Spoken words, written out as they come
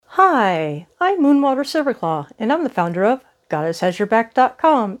Hi, I'm Moonwater Silverclaw, and I'm the founder of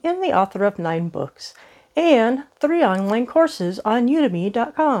GoddessHasYourBack.com and the author of 9 books and 3 online courses on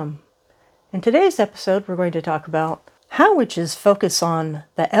Udemy.com. In today's episode, we're going to talk about how witches focus on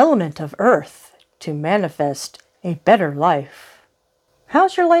the element of earth to manifest a better life.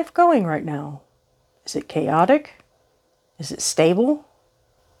 How's your life going right now? Is it chaotic? Is it stable?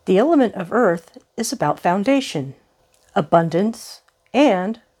 The element of earth is about foundation, abundance,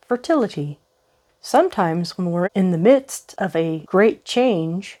 and fertility. Sometimes when we're in the midst of a great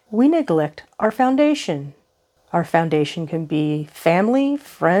change, we neglect our foundation. Our foundation can be family,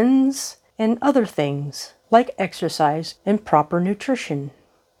 friends, and other things like exercise and proper nutrition.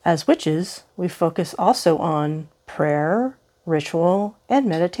 As witches, we focus also on prayer, ritual, and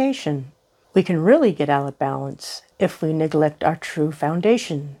meditation. We can really get out of balance if we neglect our true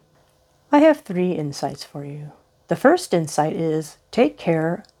foundation. I have 3 insights for you. The first insight is take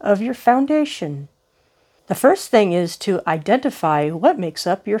care of your foundation. The first thing is to identify what makes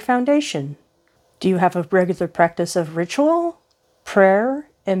up your foundation. Do you have a regular practice of ritual, prayer,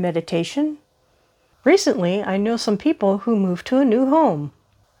 and meditation? Recently, I know some people who moved to a new home.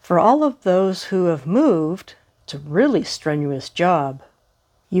 For all of those who have moved, it's a really strenuous job.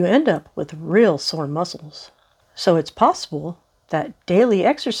 You end up with real sore muscles. So it's possible that daily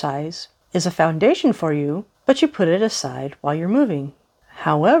exercise is a foundation for you, but you put it aside while you're moving.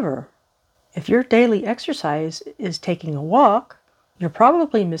 However, if your daily exercise is taking a walk, you're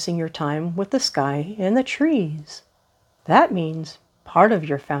probably missing your time with the sky and the trees. That means part of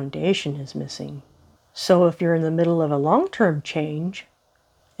your foundation is missing. So if you're in the middle of a long-term change,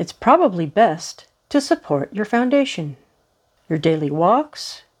 it's probably best to support your foundation. Your daily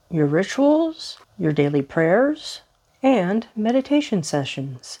walks, your rituals, your daily prayers, and meditation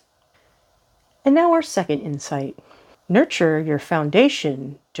sessions. And now our second insight. Nurture your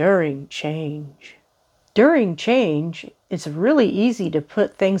foundation during change. During change, it's really easy to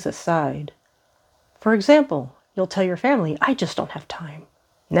put things aside. For example, you'll tell your family, I just don't have time.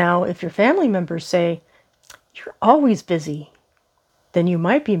 Now, if your family members say, you're always busy, then you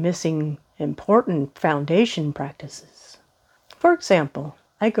might be missing important foundation practices. For example,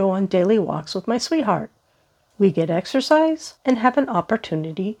 I go on daily walks with my sweetheart. We get exercise and have an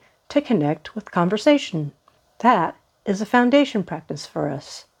opportunity to connect with conversation. That is a foundation practice for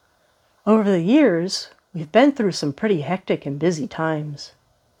us. Over the years, we've been through some pretty hectic and busy times,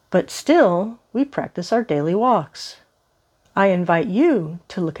 but still, we practice our daily walks. I invite you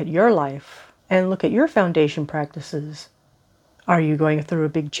to look at your life and look at your foundation practices. Are you going through a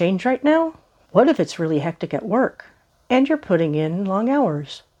big change right now? What if it's really hectic at work and you're putting in long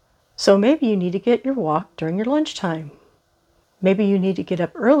hours? So maybe you need to get your walk during your lunchtime. Maybe you need to get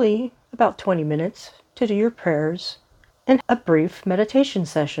up early, about 20 minutes, to do your prayers and a brief meditation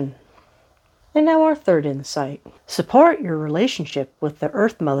session. And now our third insight. Support your relationship with the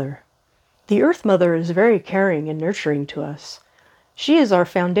Earth Mother. The Earth Mother is very caring and nurturing to us. She is our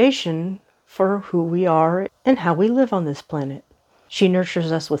foundation for who we are and how we live on this planet. She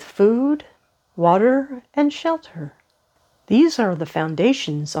nurtures us with food, water, and shelter. These are the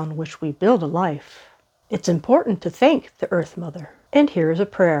foundations on which we build a life. It's important to thank the Earth Mother. And here is a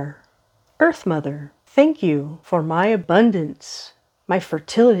prayer. Earth Mother, thank you for my abundance, my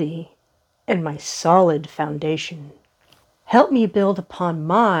fertility, and my solid foundation. Help me build upon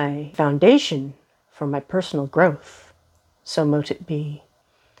my foundation for my personal growth. So mote it be.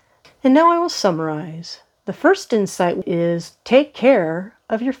 And now I will summarize. The first insight is take care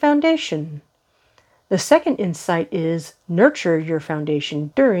of your foundation. The second insight is nurture your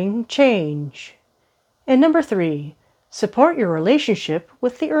foundation during change. And number 3, support your relationship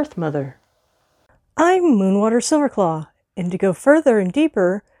with the Earth Mother. I'm Moonwater Silverclaw, and to go further and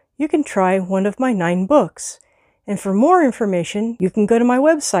deeper, you can try one of my 9 books. And for more information, you can go to my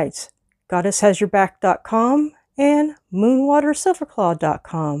websites, GoddessHasYourBack.com and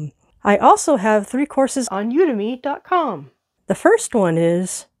MoonwaterSilverclaw.com. I also have 3 courses on Udemy.com. The first one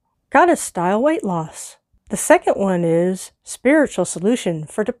is Goddess Style Weight Loss. The second one is Spiritual Solution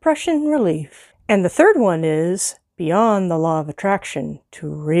for Depression Relief. And the third one is Beyond the Law of Attraction to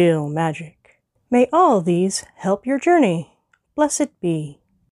Real Magic. May all these help your journey. Blessed be.